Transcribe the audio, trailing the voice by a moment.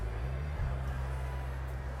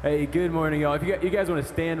Hey, good morning, y'all. If you guys want to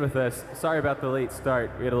stand with us, sorry about the late start.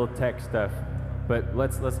 We had a little tech stuff, but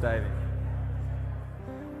let's dive in.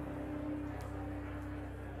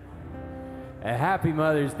 Happy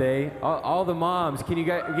Mother's Day, all the moms. Can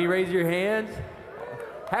you raise your hands?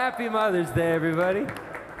 Happy Mother's Day, everybody.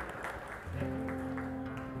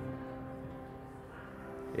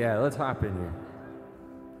 Yeah, let's hop in here.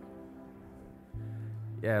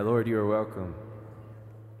 Yeah, Lord, you are welcome.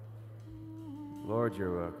 Lord,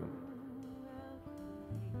 you're welcome.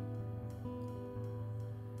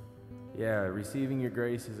 Yeah, receiving your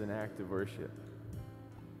grace is an act of worship.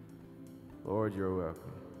 Lord, you're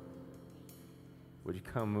welcome. Would you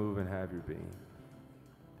come move and have your being?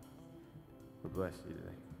 We bless you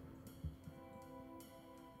today.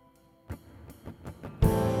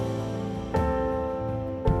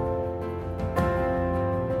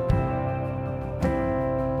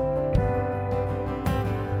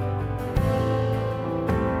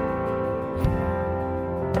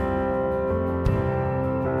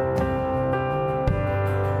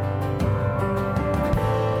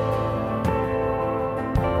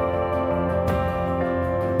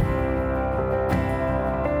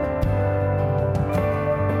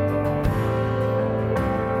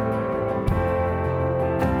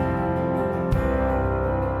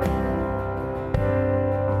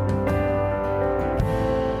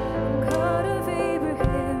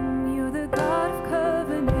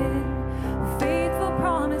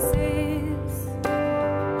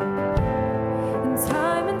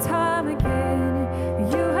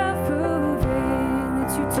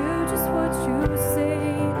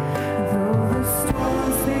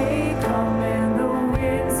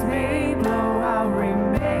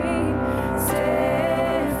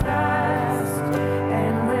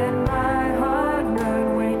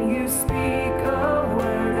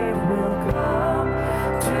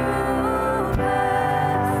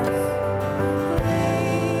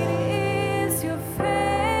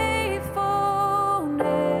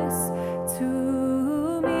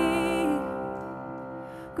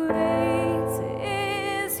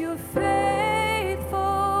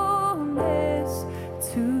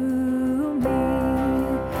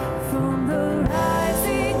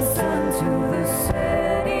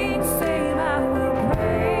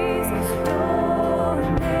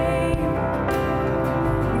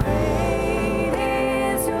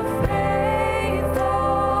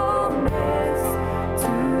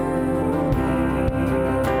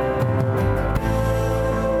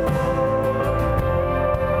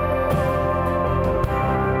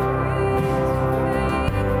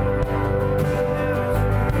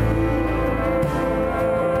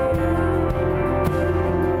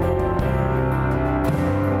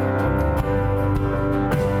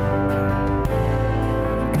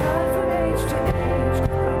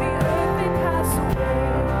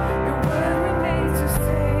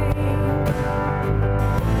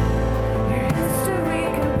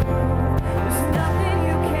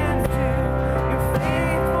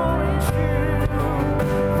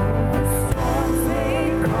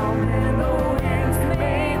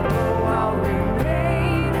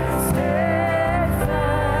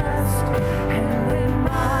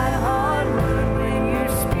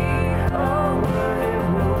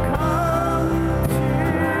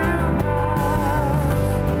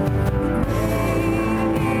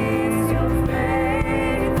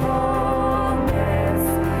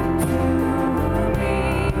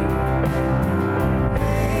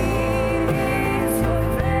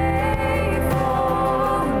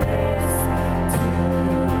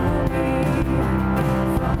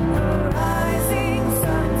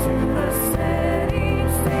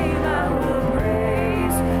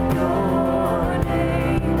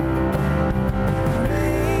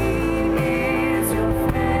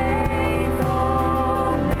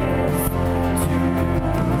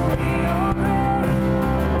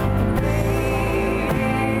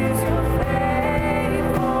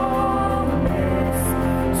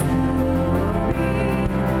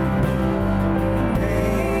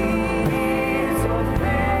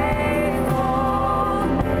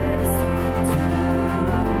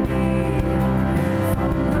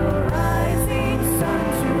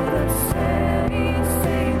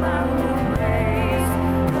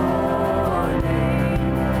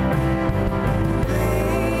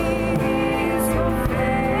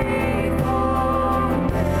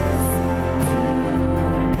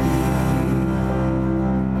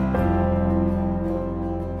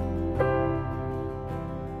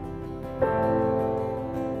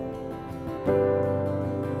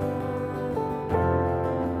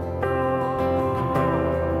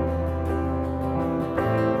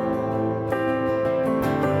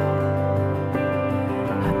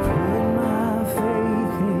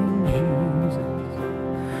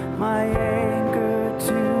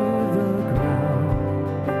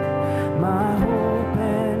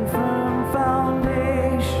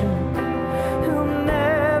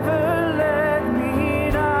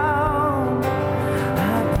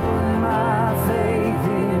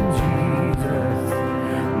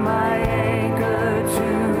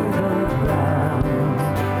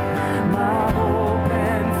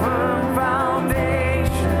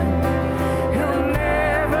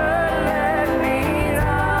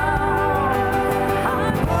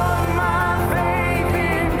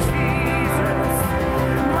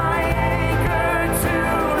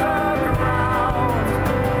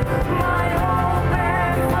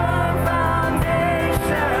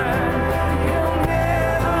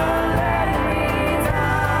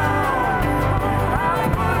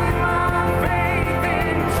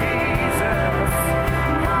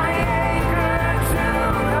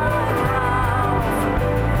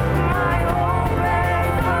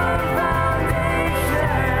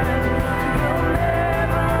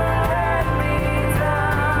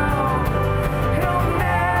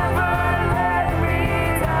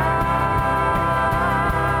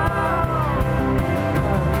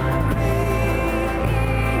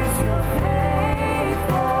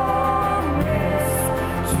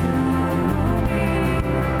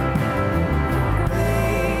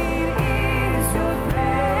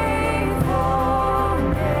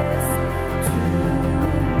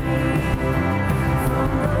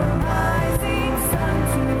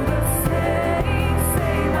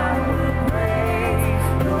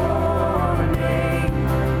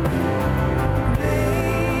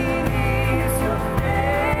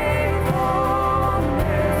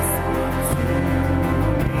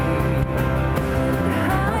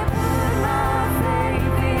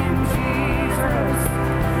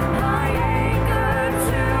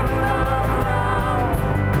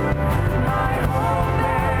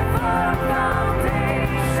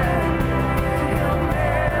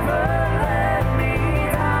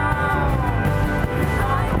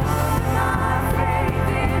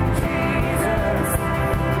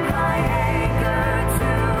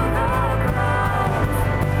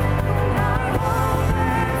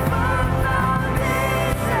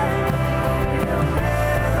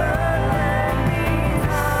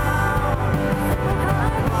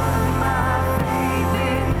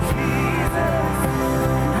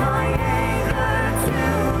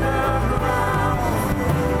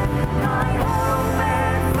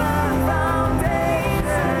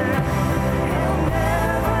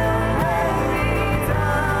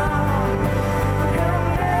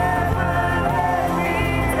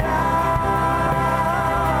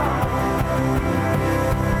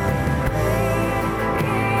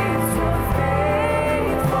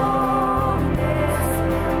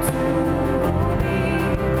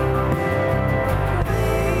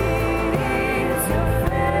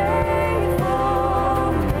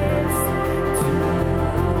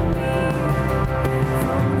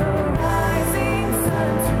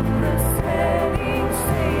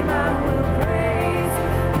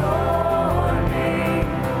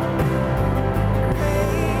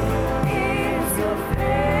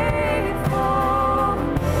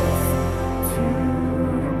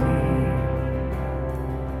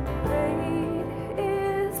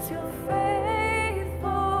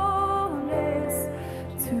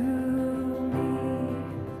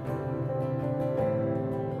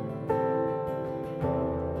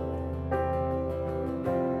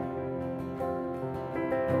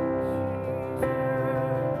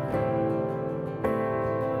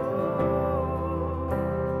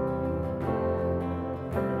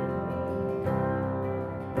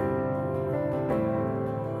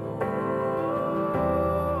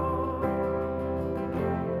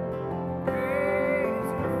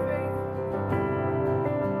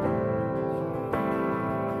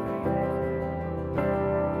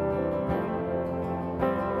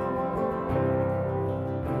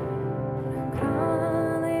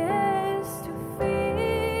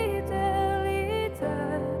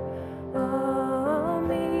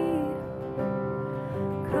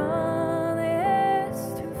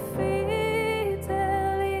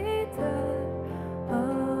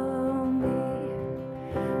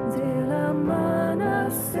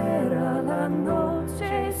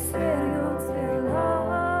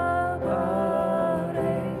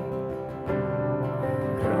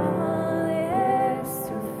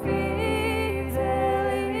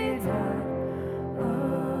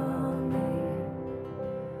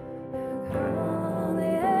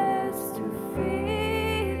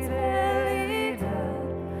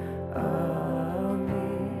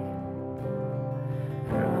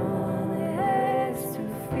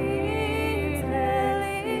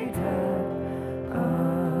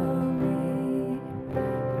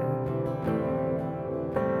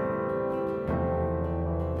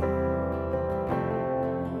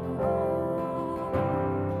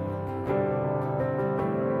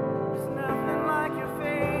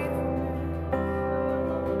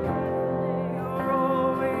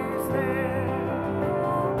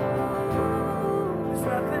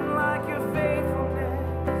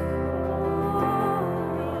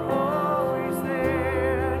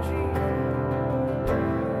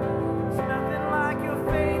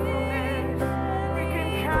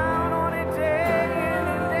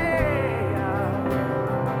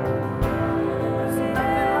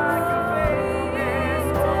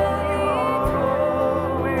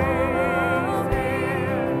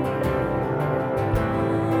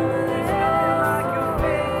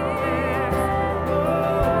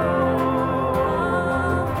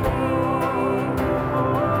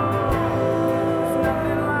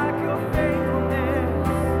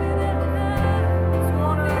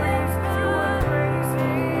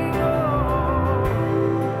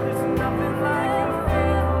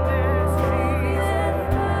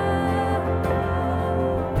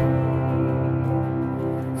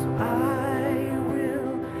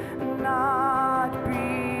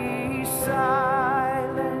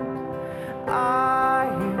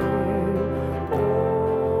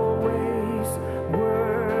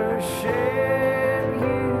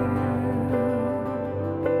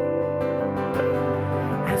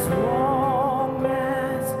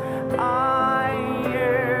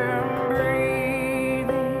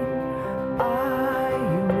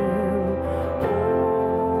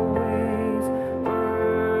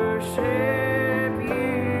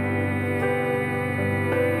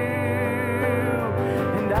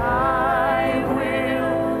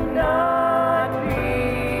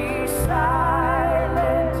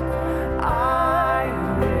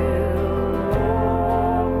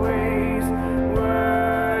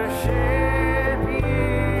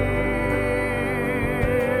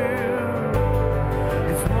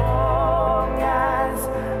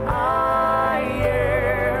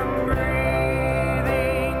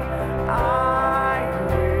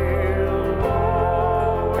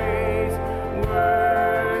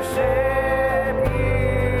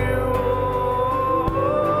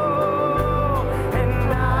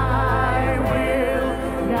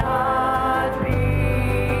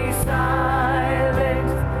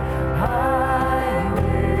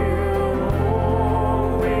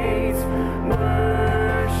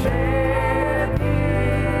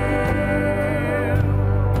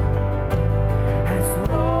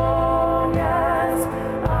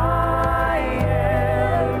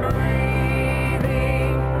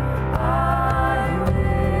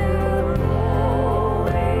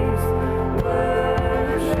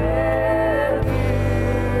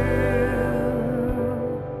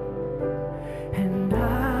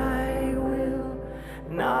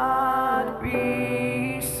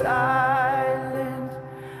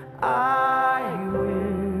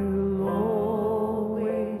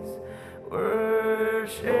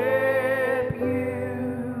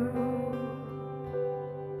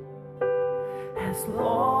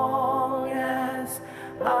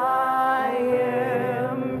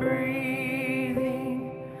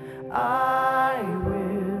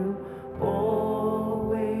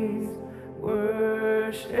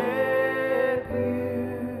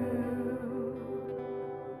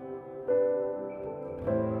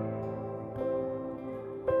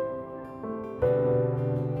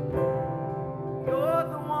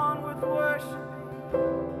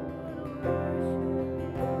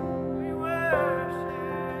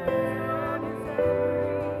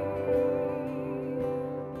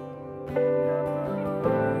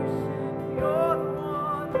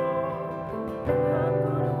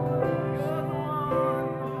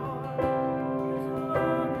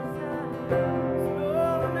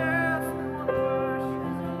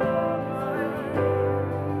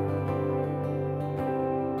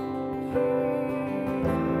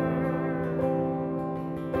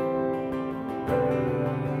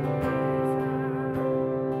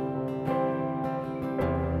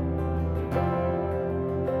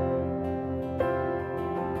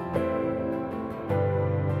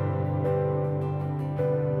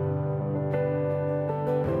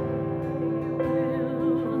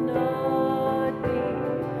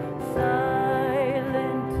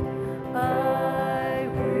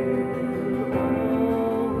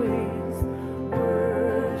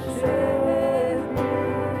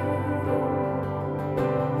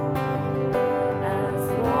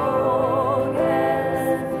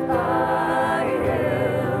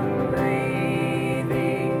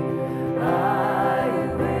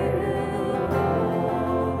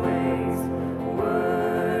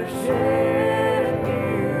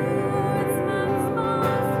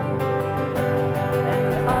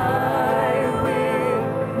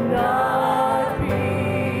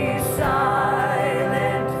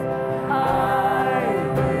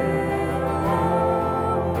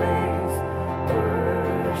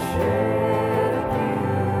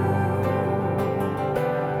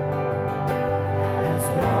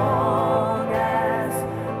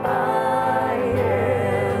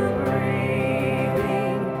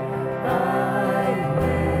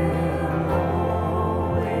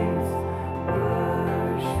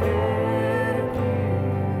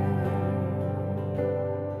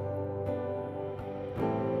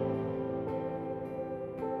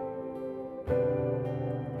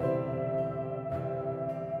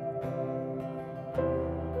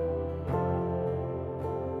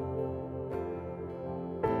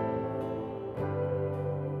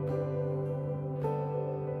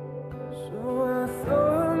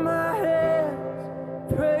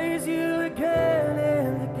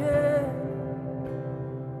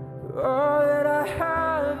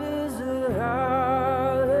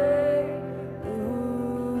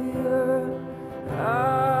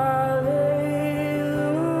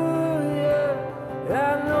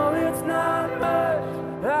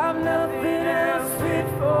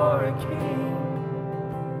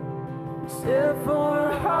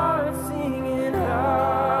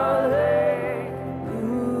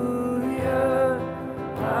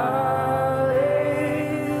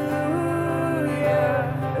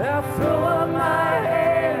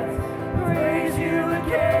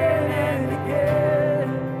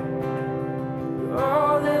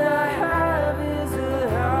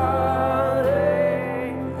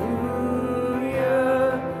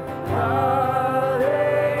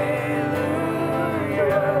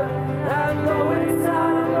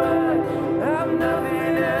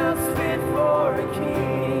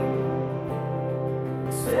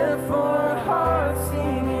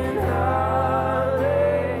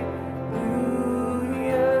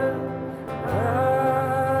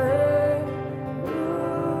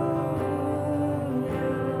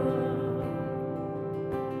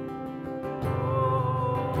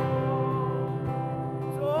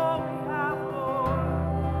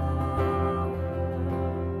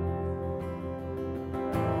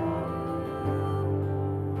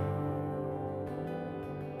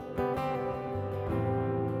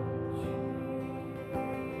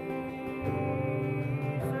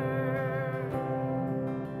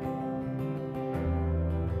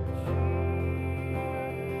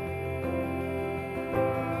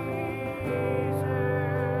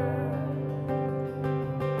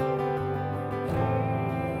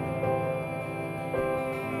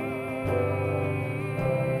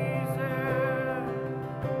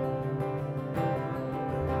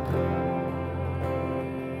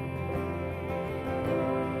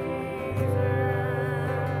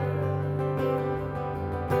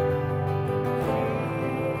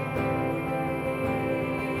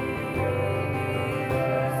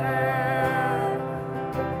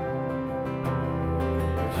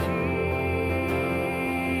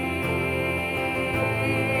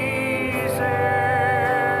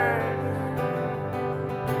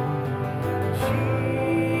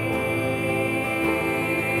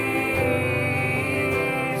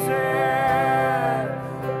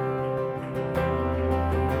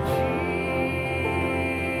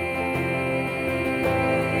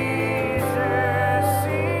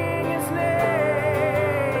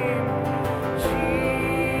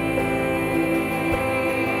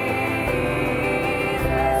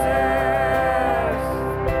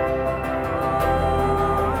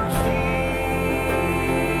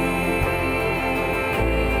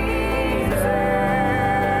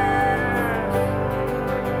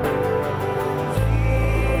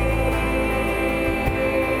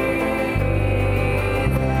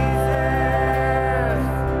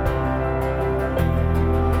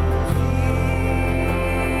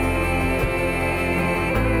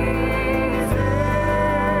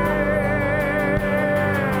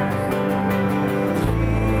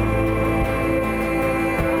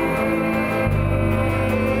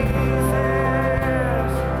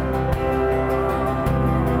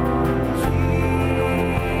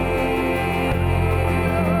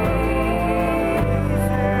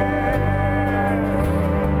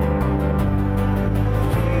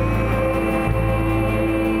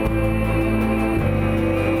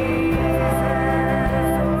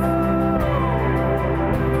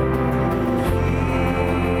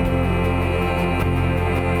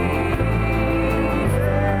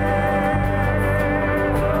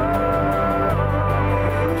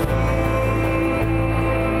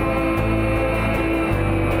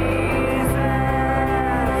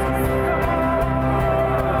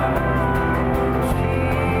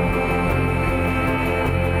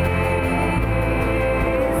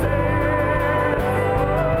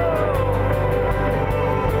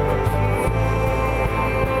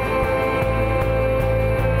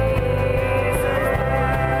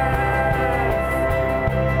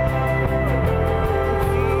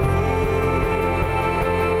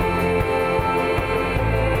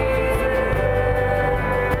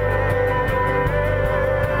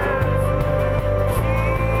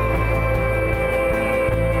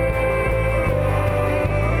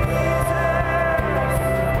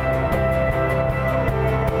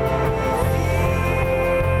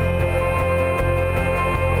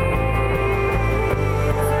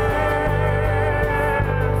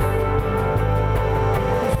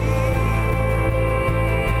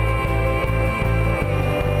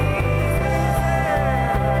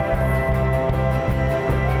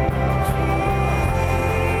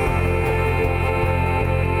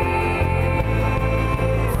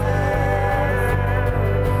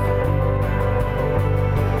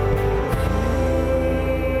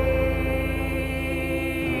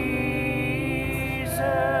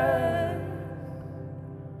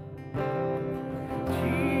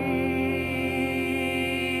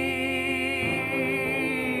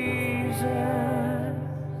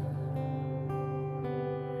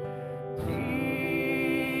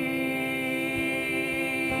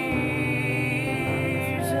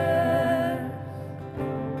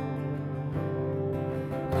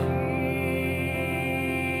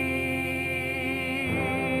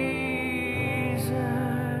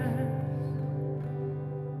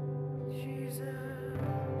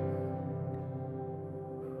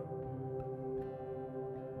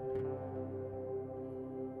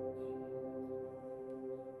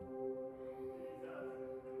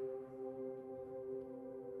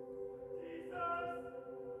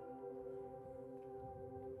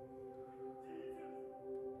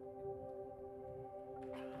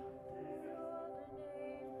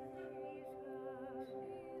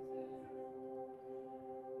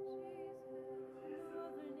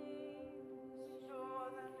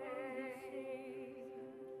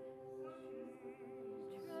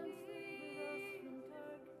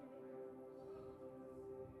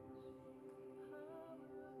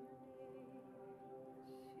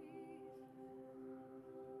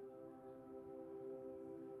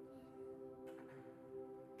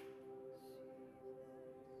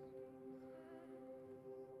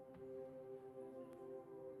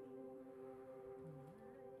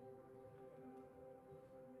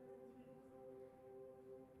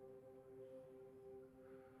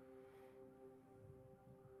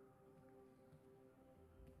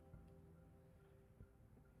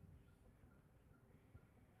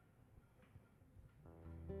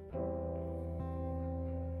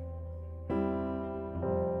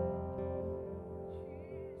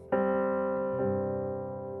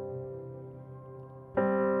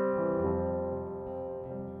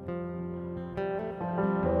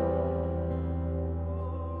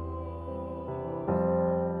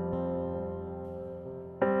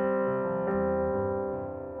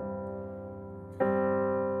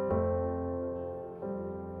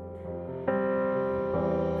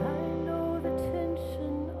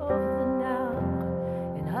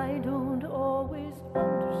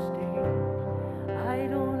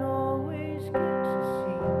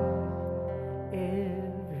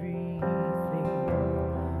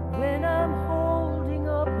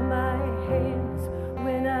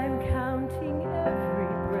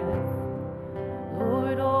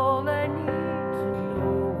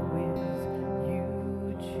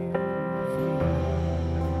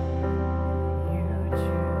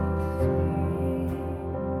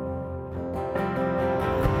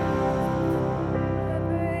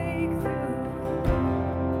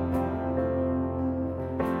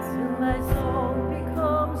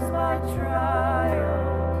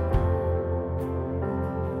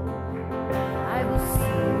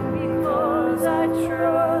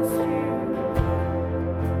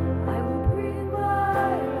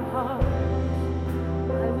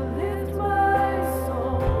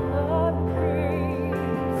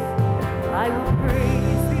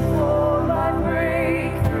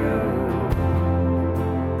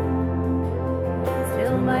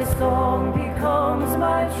 my song becomes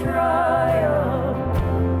my triumph.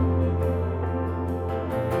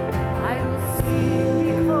 I will sing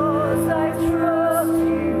because I trust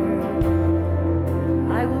you.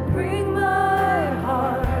 I will bring my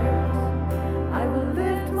heart. I will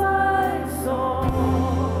lift my song.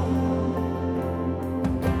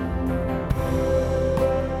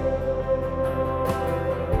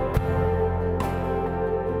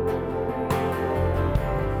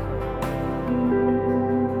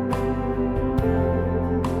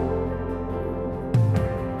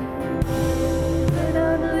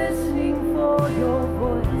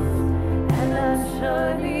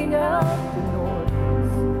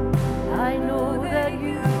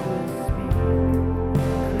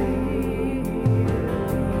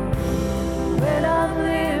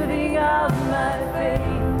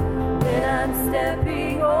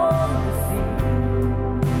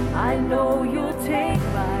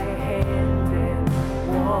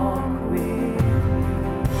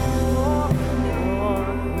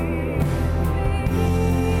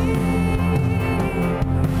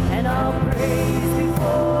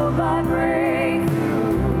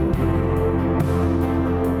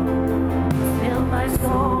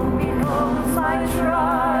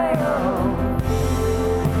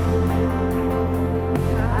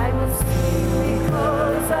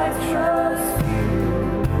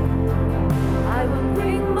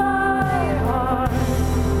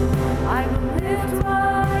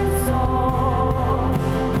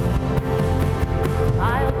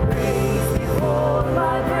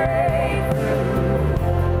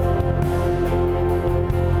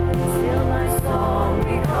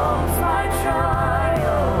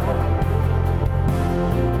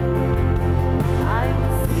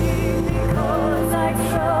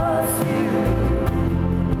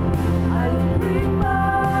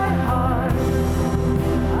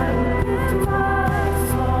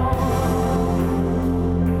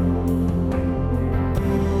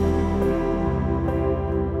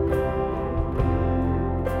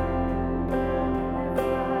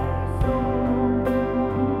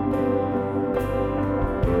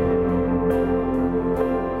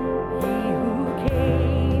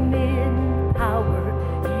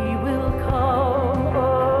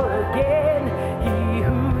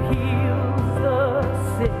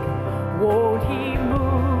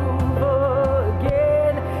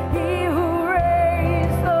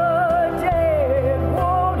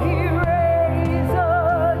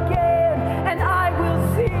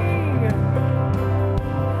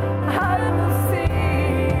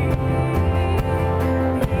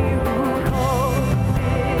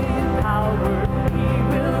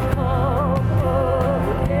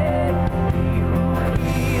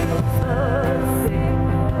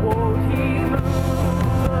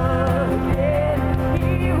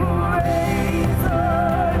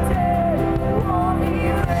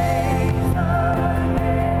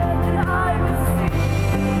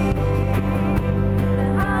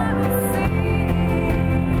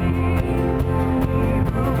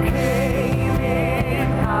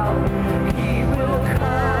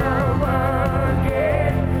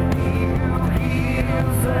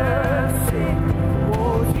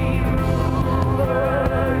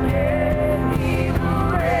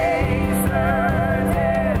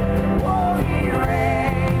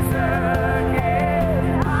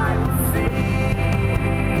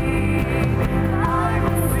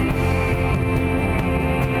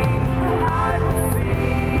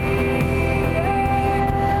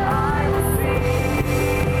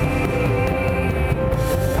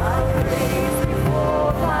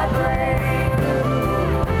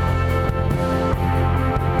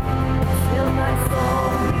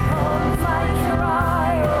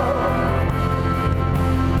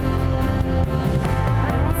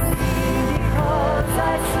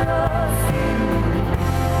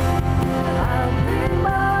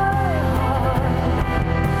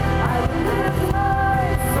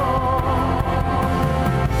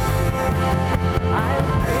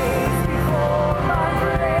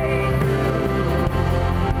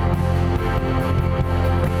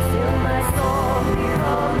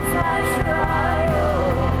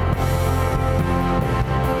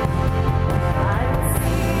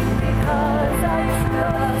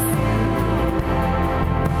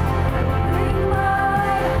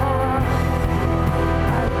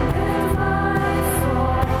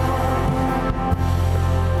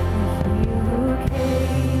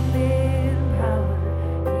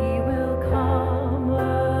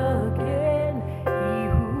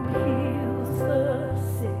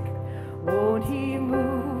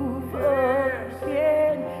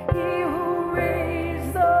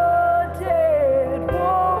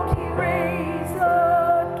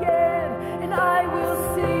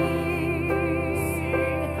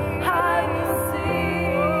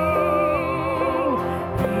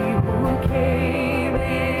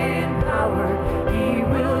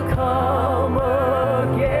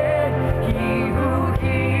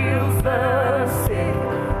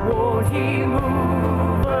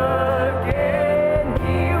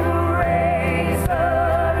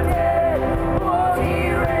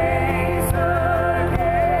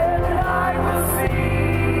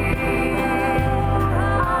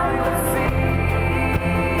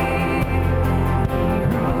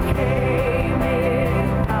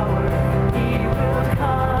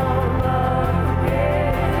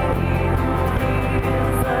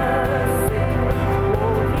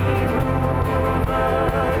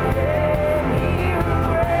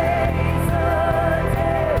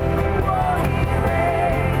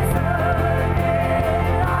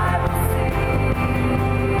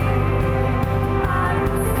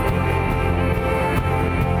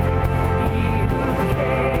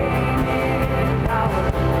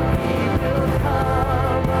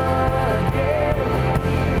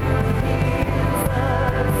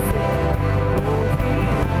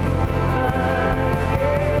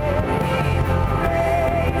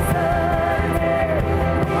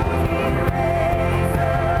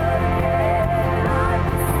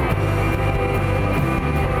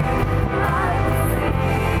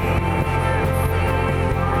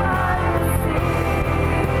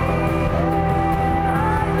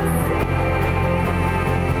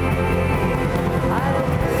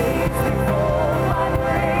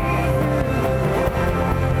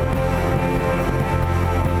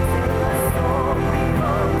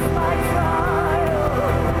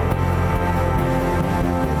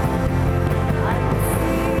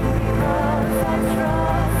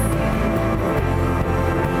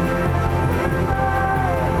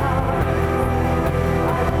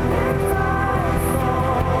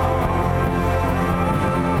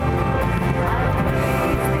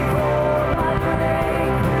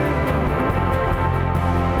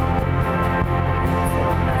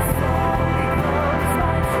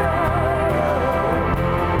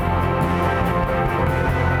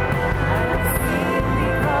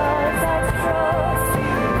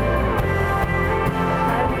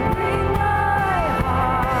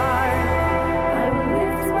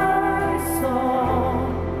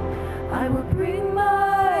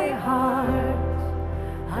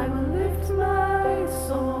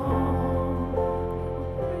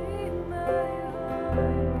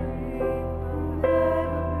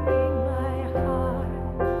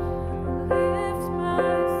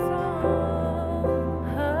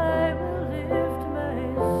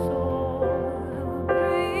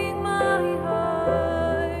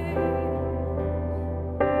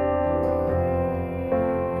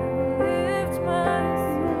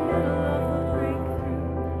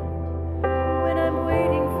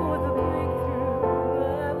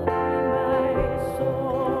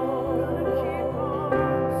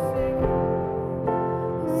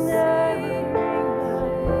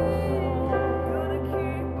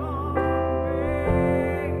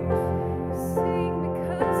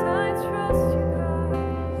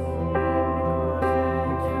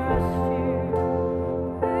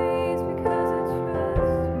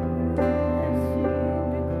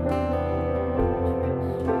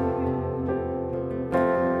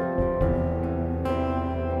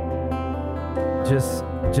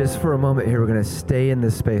 just for a moment here, we're going to stay in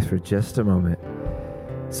this space for just a moment.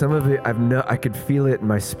 Some of it, I could feel it in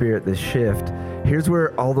my spirit, this shift. Here's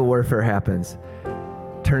where all the warfare happens.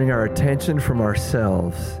 Turning our attention from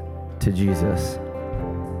ourselves to Jesus.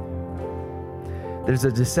 There's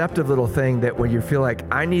a deceptive little thing that when you feel like,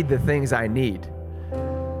 I need the things I need.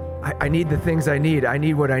 I need the things I need. I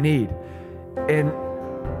need what I need. And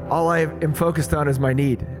all I am focused on is my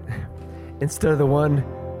need instead of the one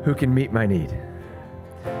who can meet my need.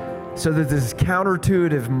 So there's this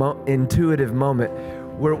intuitive moment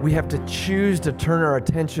where we have to choose to turn our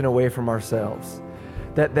attention away from ourselves.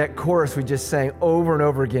 That chorus we just sang over and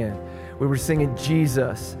over again. We were singing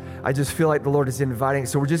Jesus. I just feel like the Lord is inviting.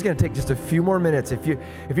 So we're just going to take just a few more minutes. If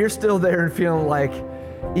you're still there and feeling like,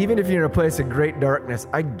 even if you're in a place of great darkness,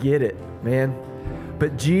 I get it, man.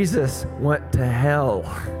 But Jesus went to hell.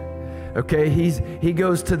 Okay, he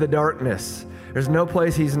goes to the darkness. There's no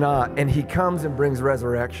place he's not, and he comes and brings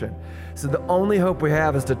resurrection. So the only hope we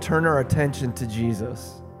have is to turn our attention to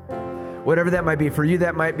Jesus. Whatever that might be. For you,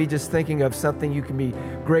 that might be just thinking of something you can be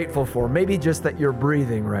grateful for. Maybe just that you're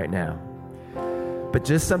breathing right now. But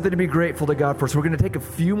just something to be grateful to God for. So we're going to take a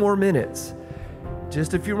few more minutes,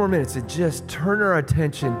 just a few more minutes, to just turn our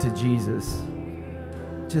attention to Jesus.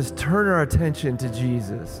 Just turn our attention to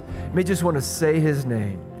Jesus. You may just want to say his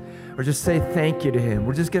name or just say thank you to him.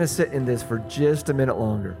 We're just going to sit in this for just a minute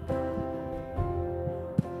longer.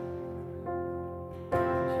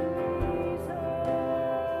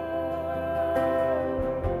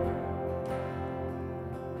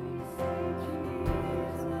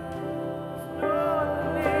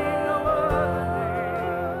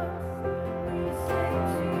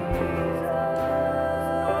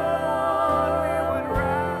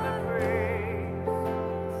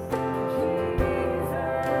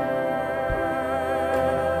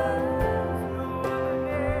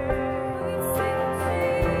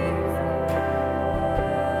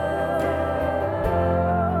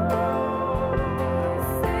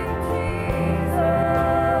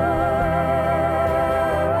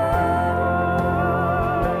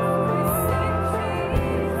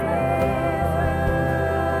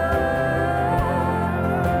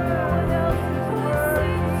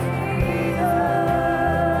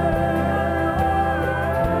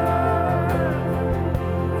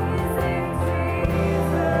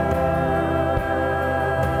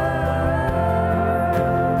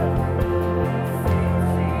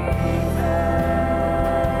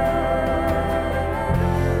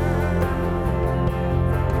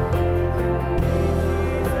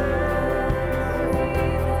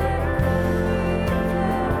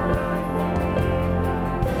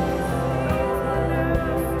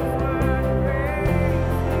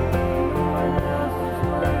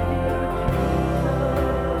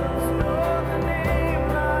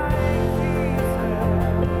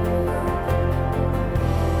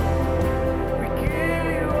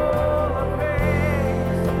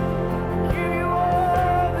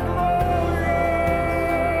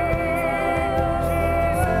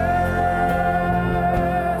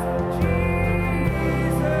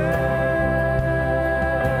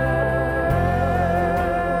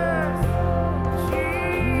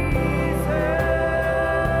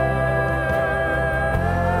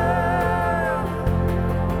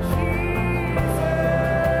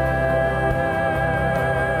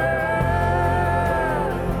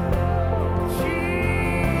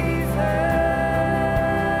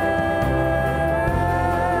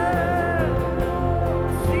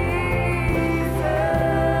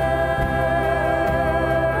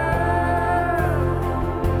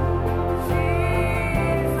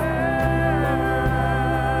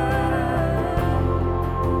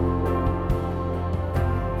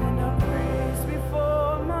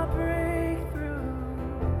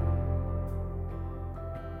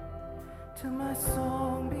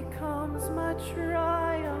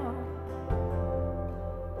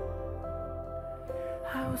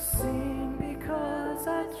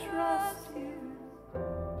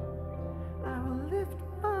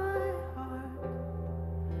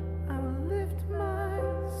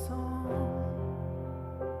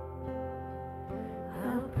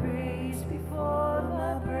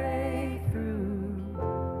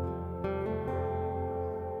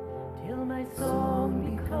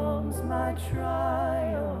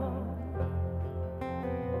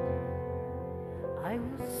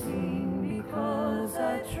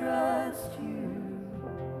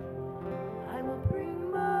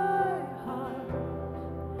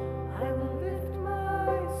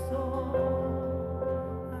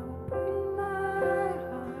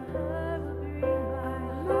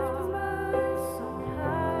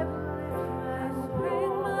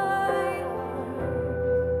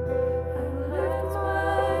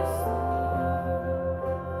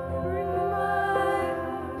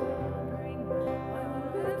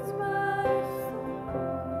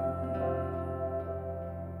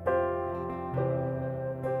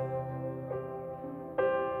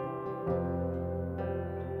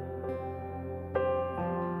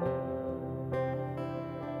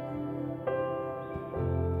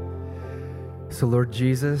 So, Lord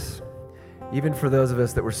Jesus, even for those of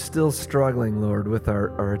us that were still struggling, Lord, with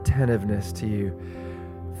our attentiveness to you,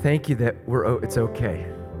 thank you that it's okay.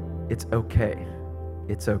 It's okay.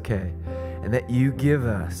 It's okay. And that you give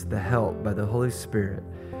us the help by the Holy Spirit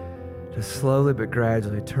to slowly but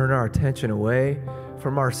gradually turn our attention away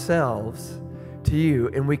from ourselves to you.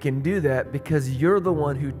 And we can do that because you're the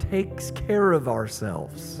one who takes care of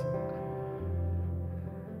ourselves.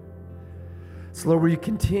 So, Lord, will you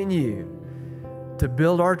continue to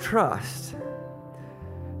build our trust,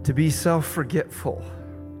 to be self-forgetful,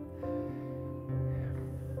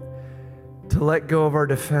 to let go of our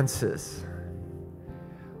defenses.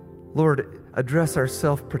 Lord, address our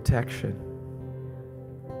self-protection.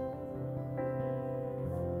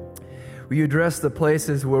 Will you address the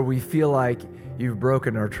places where we feel like you've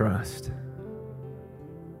broken our trust?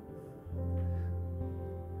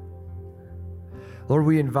 Lord,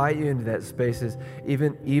 we invite you into that spaces,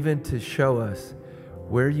 even to show us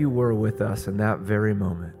where you were with us in that very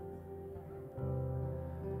moment.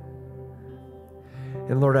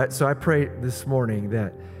 And Lord, so I pray this morning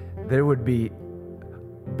that there would be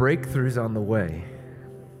breakthroughs on the way,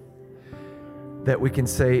 that we can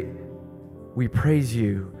say, we praise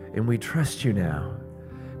you and we trust you now,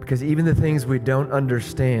 because even the things we don't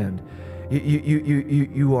understand,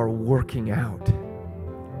 you are working out.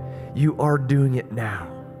 You are doing it now.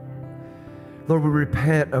 Lord, we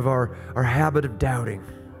repent of our habit of doubting.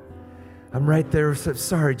 I'm right there.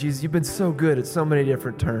 Sorry, Jesus, you've been so good at so many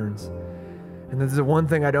different turns. And there's the one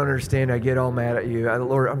thing I don't understand. I get all mad at you.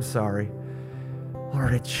 Lord, I'm sorry.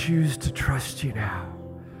 Lord, I choose to trust you now.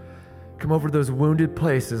 Come over those wounded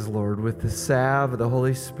places, Lord, with the salve of the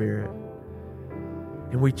Holy Spirit.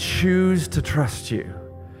 And we choose to trust you.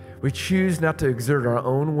 We choose not to exert our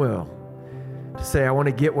own will, to say, I want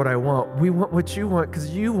to get what I want. We want what you want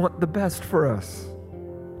because you want the best for us.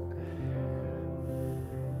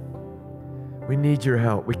 We need your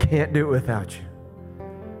help. We can't do it without you.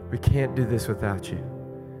 We can't do this without you.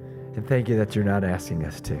 And thank you that you're not asking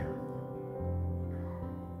us to.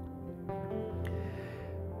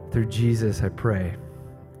 Through Jesus, I pray.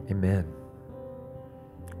 Amen.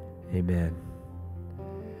 Amen.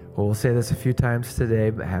 Well, we'll say this a few times today,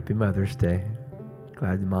 but happy Mother's Day.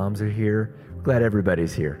 Glad the moms are here. Glad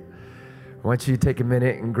everybody's here. I want you to take a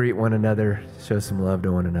minute and greet one another, show some love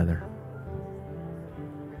to one another.